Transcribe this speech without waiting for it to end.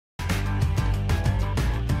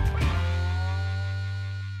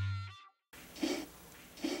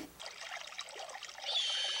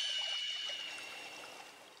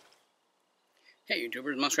Hey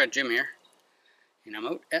YouTubers, Muskrat Jim here, and I'm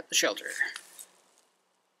out at the shelter.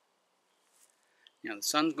 Now the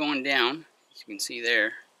sun's going down, as you can see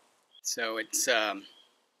there, so it's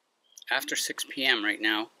after 6 p.m. right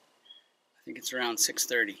now. I think it's around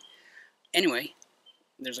 6:30. Anyway,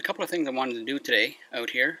 there's a couple of things I wanted to do today out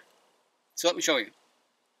here, so let me show you.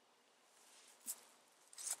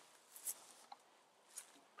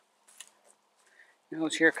 Now, I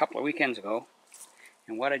was here a couple of weekends ago,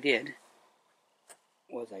 and what I did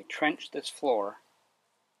was I trenched this floor.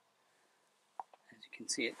 As you can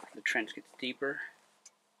see, the trench gets deeper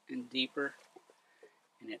and deeper,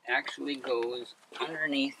 and it actually goes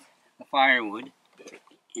underneath the firewood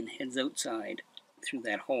and heads outside through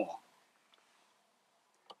that hole.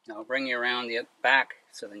 Now I'll bring you around the back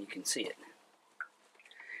so then you can see it.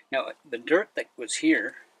 Now the dirt that was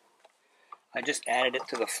here, I just added it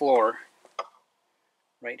to the floor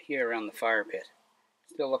right here around the fire pit.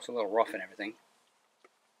 Still looks a little rough and everything,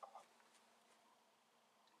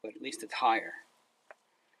 but at least it's higher.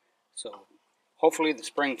 So hopefully the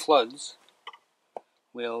spring floods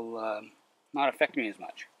will not affect me as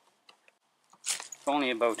much. It's only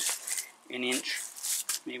about an inch,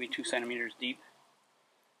 maybe 2 centimeters deep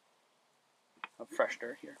of fresh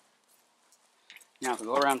dirt here. Now if we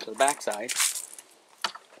go around to the back side,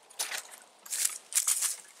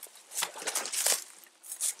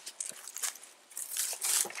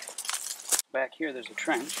 back here there's a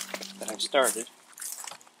trench that I've started.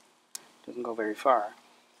 Doesn't go very far,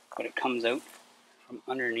 but it comes out from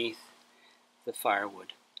underneath the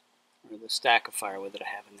firewood, or the stack of firewood that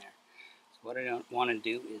I have in there. So what I don't want to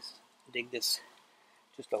do is dig this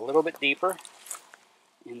just a little bit deeper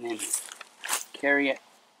and then carry it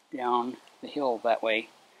down the hill that way,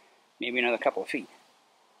 maybe another couple of feet,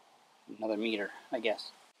 another meter, I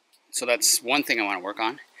guess. So that's one thing I want to work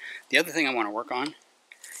on. The other thing I want to work on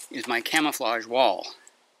is my camouflage wall.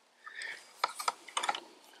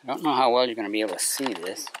 I don't know how well you're going to be able to see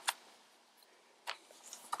this,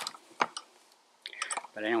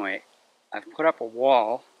 but anyway, I've put up a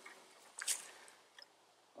wall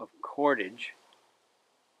of cordage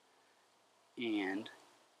and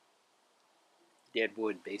dead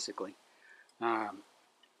wood, basically.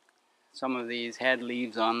 Some of these had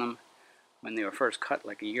leaves on them when they were first cut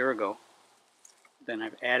like a year ago. Then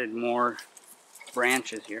I've added more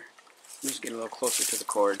branches here. Just get a little closer to the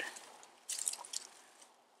cord.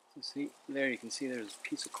 So see, there you can see there's a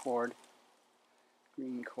piece of cord,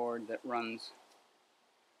 green cord that runs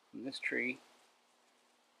from this tree,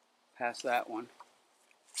 past that one,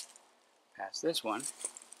 past this one,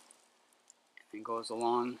 and goes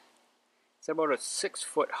along. It's about a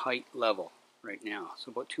 6-foot height level right now,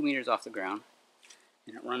 so about 2 meters off the ground,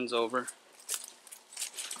 and it runs over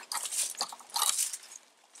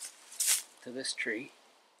to this tree.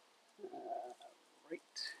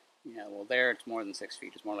 Yeah, well there it's more than 6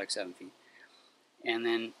 feet, it's more like 7 feet. And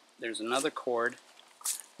then there's another cord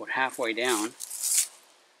about halfway down,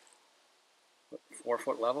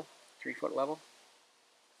 4-foot level, 3-foot level,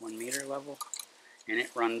 1 meter level, and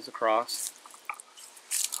it runs across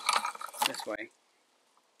this way,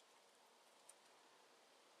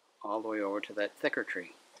 all the way over to that thicker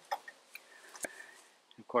tree.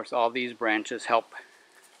 Of course, all these branches help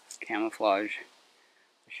camouflage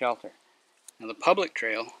the shelter. Now the public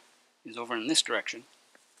trail is over in this direction,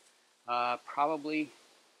 probably,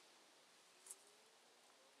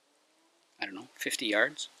 I don't know, 50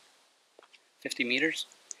 yards, 50 meters.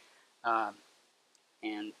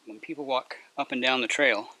 And when people walk up and down the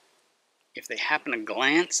trail, if they happen to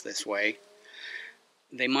glance this way,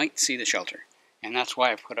 they might see the shelter. And that's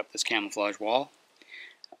why I put up this camouflage wall.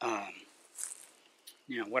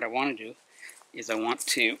 What I want to do is I want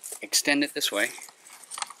to extend it this way.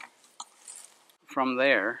 From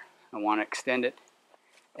there, I want to extend it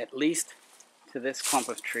at least to this clump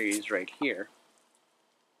of trees right here,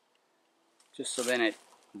 just so then it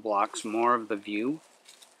blocks more of the view.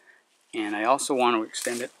 And I also want to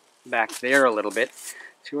extend it back there a little bit.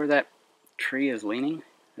 See where that tree is leaning?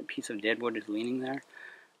 That piece of deadwood is leaning there.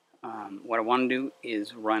 What I want to do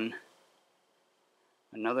is run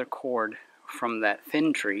another cord from that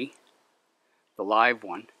thin tree, the live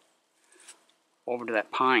one, over to that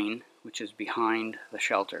pine, which is behind the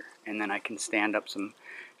shelter, and then I can stand up some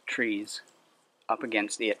trees up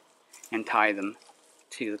against it and tie them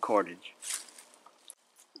to the cordage.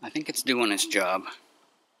 I think it's doing its job,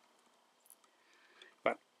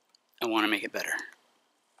 but I want to make it better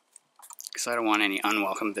because I don't want any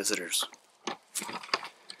unwelcome visitors.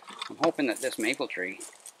 I'm hoping that this maple tree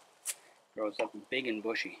grows up big and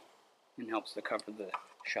bushy and helps to cover the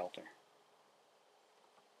shelter.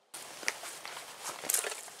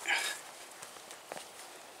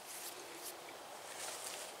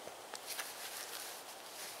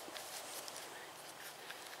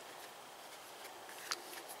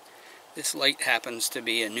 This light happens to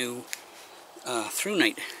be a new through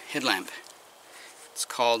night headlamp. It's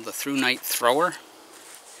called the Through Night Thrower.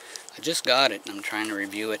 I just got it and I'm trying to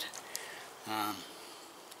review it. I've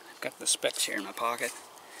got the specs here in my pocket,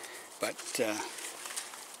 but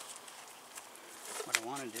what I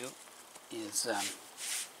want to do is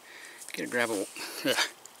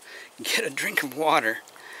get a drink of water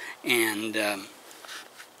and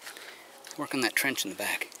work on that trench in the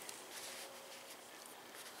back.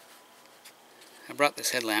 I brought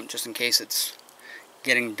this headlamp just in case it's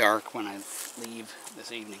getting dark when I leave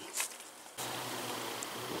this evening.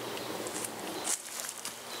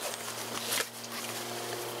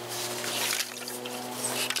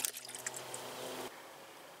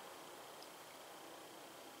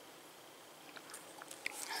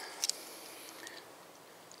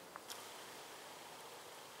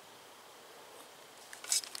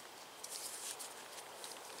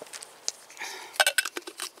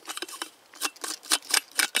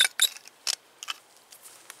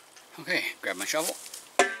 Okay, grab my shovel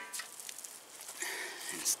and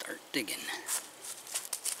start digging.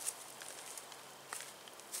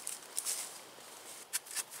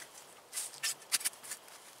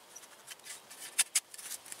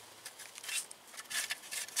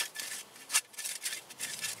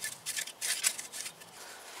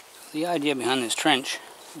 The idea behind this trench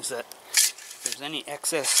is that if there's any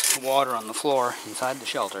excess water on the floor inside the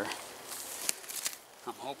shelter,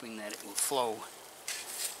 I'm hoping that it will flow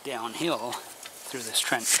downhill through this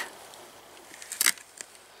trench.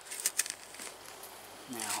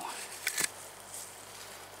 Now,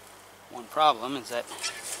 one problem is that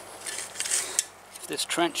if this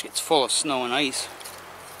trench gets full of snow and ice,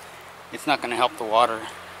 it's not going to help the water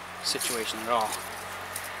situation at all.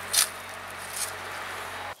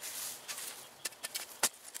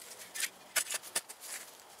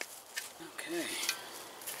 Okay,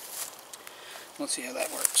 let's see how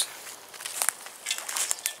that works.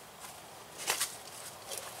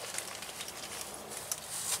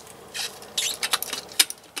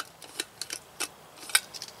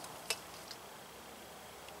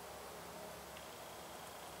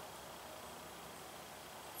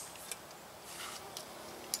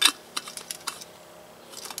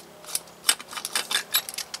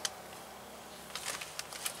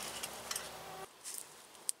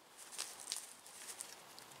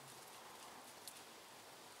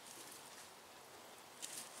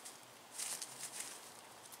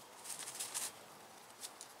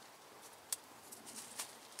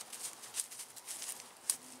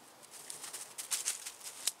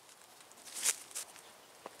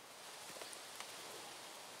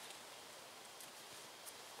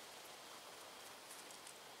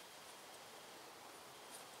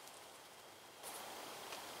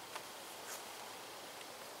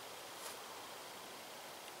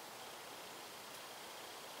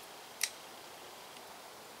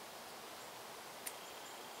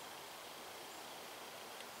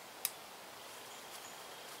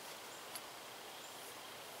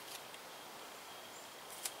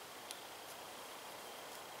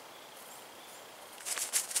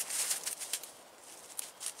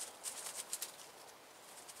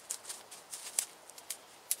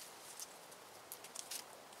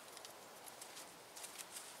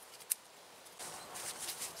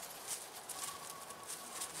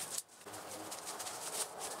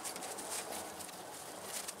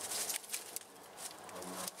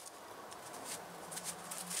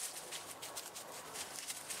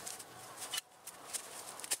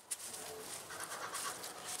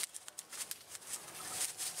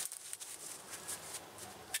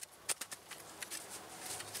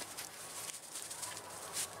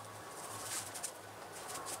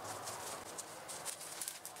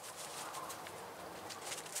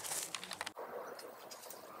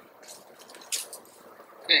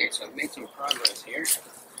 Okay, so I've made some progress here.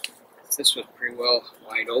 This was pretty well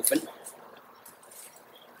wide open.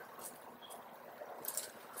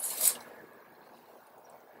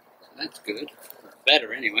 So that's good. Or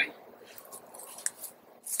better anyway.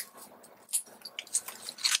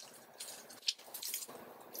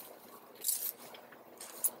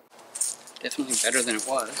 Definitely better than it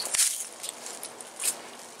was.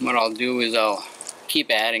 What I'll do is I'll keep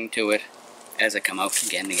adding to it as I come out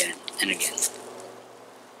again and again and again.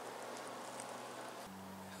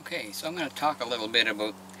 Okay, so I'm going to talk a little bit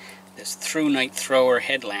about this Through Night Thrower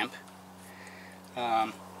headlamp.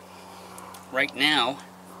 Right now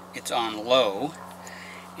it's on low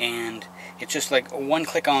and it's just like one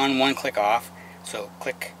click on, one click off. So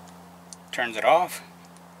click turns it off,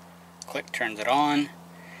 click turns it on,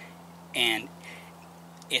 and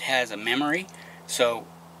it has a memory. So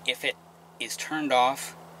if it is turned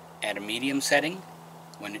off at a medium setting.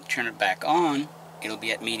 When you turn it back on, it'll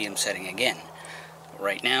be at medium setting again.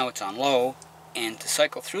 Right now it's on low, and to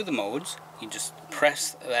cycle through the modes, you just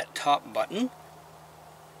press that top button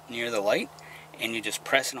near the light, and you just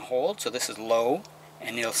press and hold. So this is low,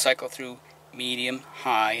 and it'll cycle through medium,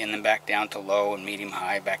 high, and then back down to low, and medium,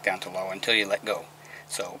 high, back down to low until you let go.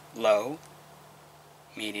 So low,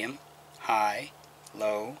 medium, high,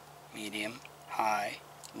 low, medium, high,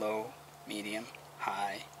 low, medium,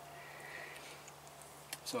 high.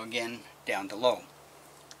 So again, down to low.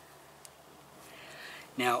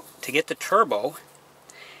 Now, to get the turbo,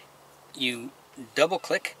 you double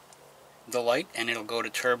click the light and it'll go to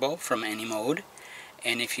turbo from any mode.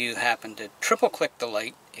 And if you happen to triple click the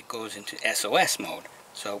light, it goes into SOS mode.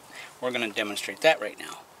 So we're going to demonstrate that right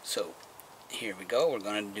now. So here we go. We're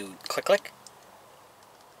going to do click click.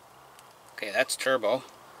 Okay, that's turbo,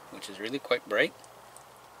 which is really quite bright.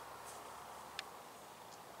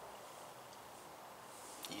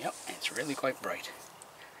 Yep, it's really quite bright.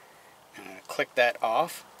 I'm going to click that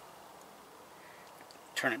off,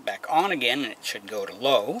 turn it back on again, and it should go to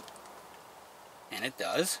low, and it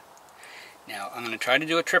does. Now I'm going to try to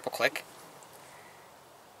do a triple click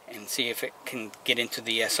and see if it can get into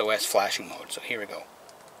the SOS flashing mode. So here we go.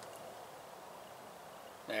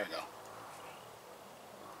 There we go.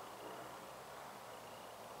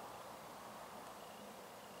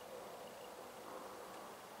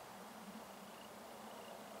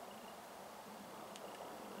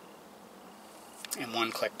 And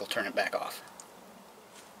one click will turn it back off.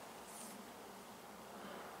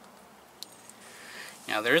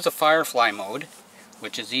 Now there is a firefly mode,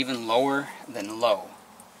 which is even lower than low.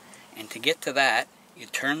 And to get to that, you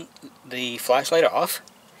turn the flashlight off,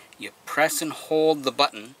 you press and hold the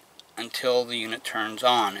button until the unit turns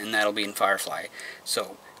on, and that'll be in firefly.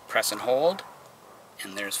 So press and hold,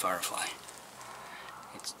 and there's firefly.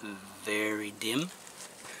 It's very dim.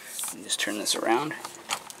 Let me just turn this around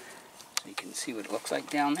so you can see what it looks like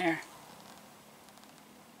down there.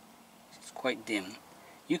 It's quite dim.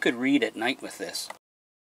 You could read at night with this.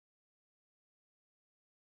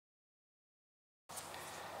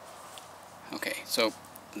 Okay, so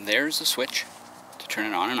there's the switch to turn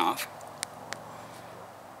it on and off.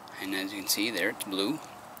 And as you can see there, it's blue.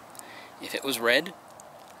 If it was red,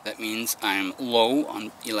 that means I'm low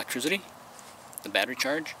on electricity, the battery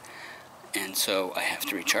charge, and so I have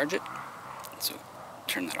to recharge it. So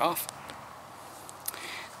turn that off.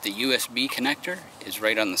 The USB connector is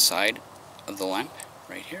right on the side of the lamp,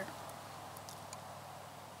 right here.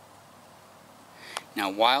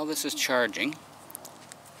 Now while this is charging,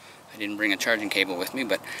 I didn't bring a charging cable with me,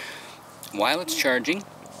 but while it's charging,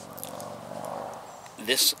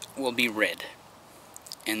 this will be red.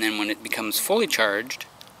 And then when it becomes fully charged,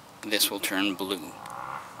 this will turn blue.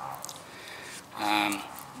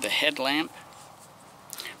 The headlamp,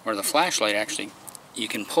 or the flashlight actually, you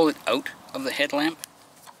can pull it out of the headlamp,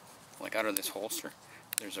 like out of this holster.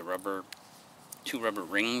 There's a two rubber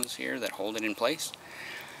rings here that hold it in place.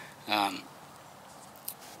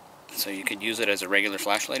 So you could use it as a regular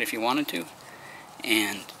flashlight if you wanted to.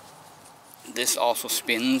 And this also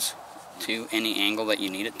spins to any angle that you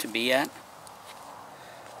need it to be at.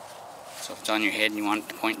 So if it's on your head and you want it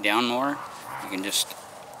to point down more, you can just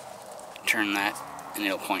turn that and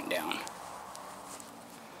it'll point down.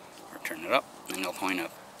 Or turn it up and it'll point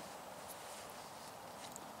up.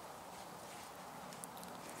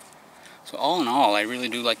 So all in all, I really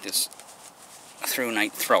do like this through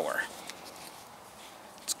night thrower.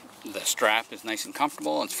 The strap is nice and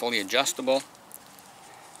comfortable, it's fully adjustable,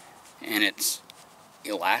 and it's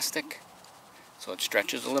elastic, so it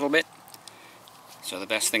stretches a little bit. So the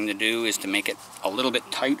best thing to do is to make it a little bit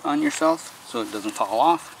tight on yourself so it doesn't fall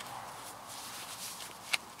off.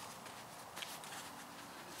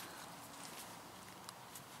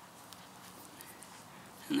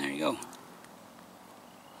 And there you go.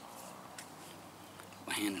 Put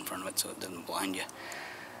my hand in front of it so it doesn't blind you.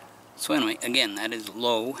 So anyway, again, that is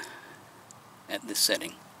low at this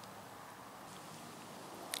setting.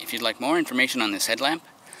 If you'd like more information on this headlamp,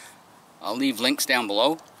 I'll leave links down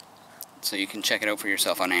below so you can check it out for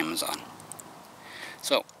yourself on Amazon.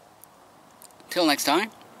 So, till next time,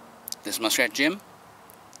 this is Muskrat Jim,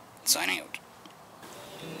 signing out.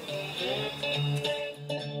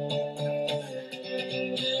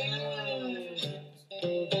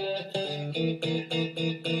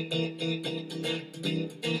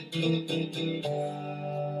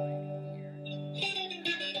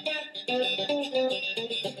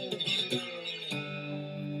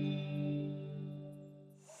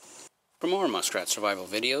 For more Muskrat survival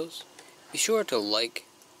videos, be sure to like,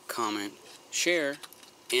 comment, share,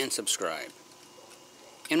 and subscribe.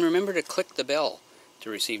 And remember to click the bell to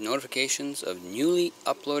receive notifications of newly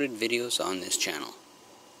uploaded videos on this channel.